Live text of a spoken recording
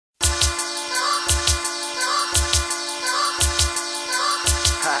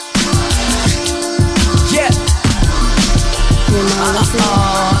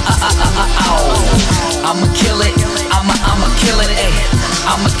I'ma kill it. I'ma kill it, ayy.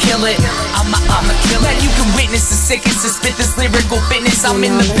 I'ma kill it. I'ma kill it. Now you can witness the sickest to spit this lyrical fitness. I'm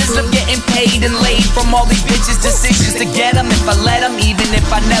in the business of getting paid and laid from all these bitches' decisions to get them. If I let them, even if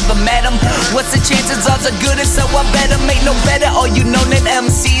I never met them, what's the chances? Odds are good, and so I bet them. Ain't no better. All you know that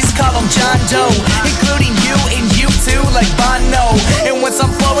MCs call them John Doe, including you and you too, like Bono. And once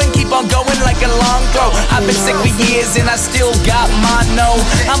I'm flowing, keep on going like a long throw. I've been sick for years and I still got mono.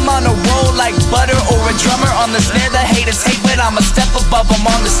 I'm on a roll like butter or a drummer on the snare. The haters hate, but I'm a step above them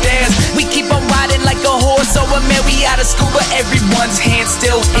on the stairs. We keep on riding like a horse, so man, we out of school, but everyone's hands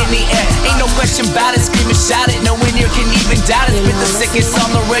still in the air. Ain't no question about it, scream and shout it. No one here can even doubt it. Spit the sickest on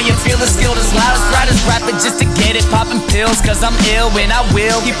the rail, you feel the skill as loudest. Riders rapping just to get it, popping pills, cause I'm ill and I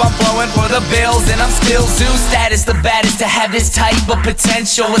will keep on flowing for the bills. And I'm still zoo status, the baddest to have this type of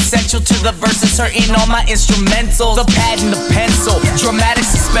potential. Essential to the verses, hurting all my instrumentals. The pad and the pencil, dramatic,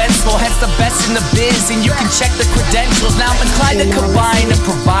 suspenseful, hence the best in the biz. And you can check the credentials. Now I'm inclined to combine and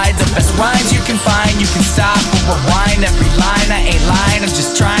provide the best rhymes you can find. You can stop or rewind every line, I ain't lying. I'm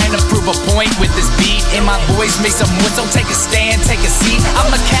just trying to prove a point with this beat. And my voice makes some words, don't take a stand, take a seat.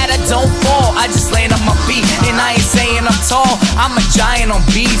 I'm a cat, I don't fall, I just land on my feet. And I ain't saying I'm tall, I'm a giant on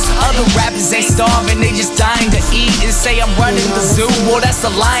beats. Other rappers ain't starving, they just dying to eat. And say I'm running the zoo, well that's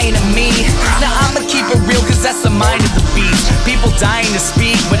a lying to me. Now I'ma keep it real, cause that's the mind of the beast. People dying to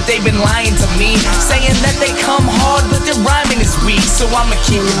speak, but they've been lying to me, saying that they come hard, but their rhyming is weak. So I'ma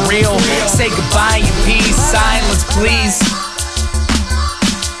keep it real, say goodbye and peace. Silence please.